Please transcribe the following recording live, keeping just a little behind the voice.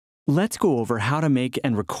Let's go over how to make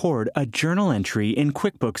and record a journal entry in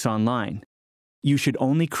QuickBooks Online. You should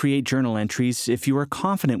only create journal entries if you are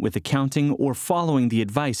confident with accounting or following the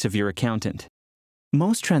advice of your accountant.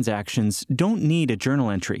 Most transactions don't need a journal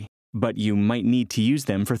entry, but you might need to use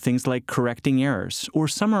them for things like correcting errors or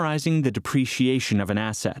summarizing the depreciation of an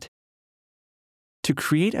asset. To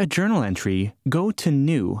create a journal entry, go to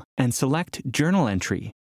New and select Journal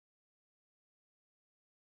Entry.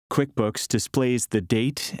 QuickBooks displays the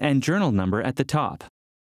date and journal number at the top.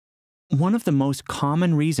 One of the most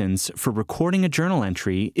common reasons for recording a journal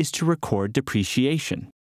entry is to record depreciation.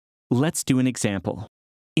 Let's do an example.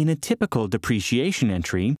 In a typical depreciation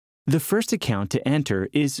entry, the first account to enter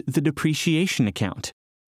is the depreciation account.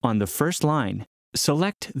 On the first line,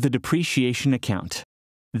 select the depreciation account.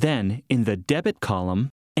 Then, in the debit column,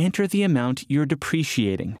 enter the amount you're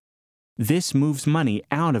depreciating. This moves money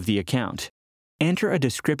out of the account. Enter a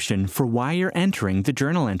description for why you're entering the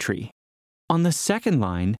journal entry. On the second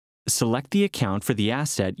line, select the account for the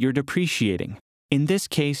asset you're depreciating, in this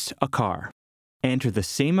case, a car. Enter the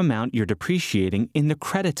same amount you're depreciating in the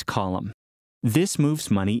credits column. This moves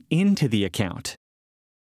money into the account.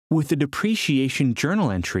 With the depreciation journal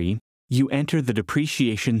entry, you enter the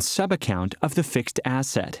depreciation subaccount of the fixed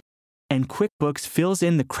asset, and QuickBooks fills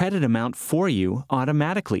in the credit amount for you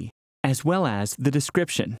automatically, as well as the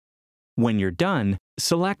description. When you're done,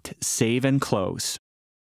 select Save and Close.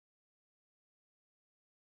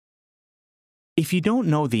 If you don't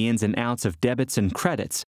know the ins and outs of debits and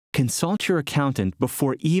credits, consult your accountant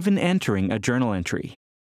before even entering a journal entry.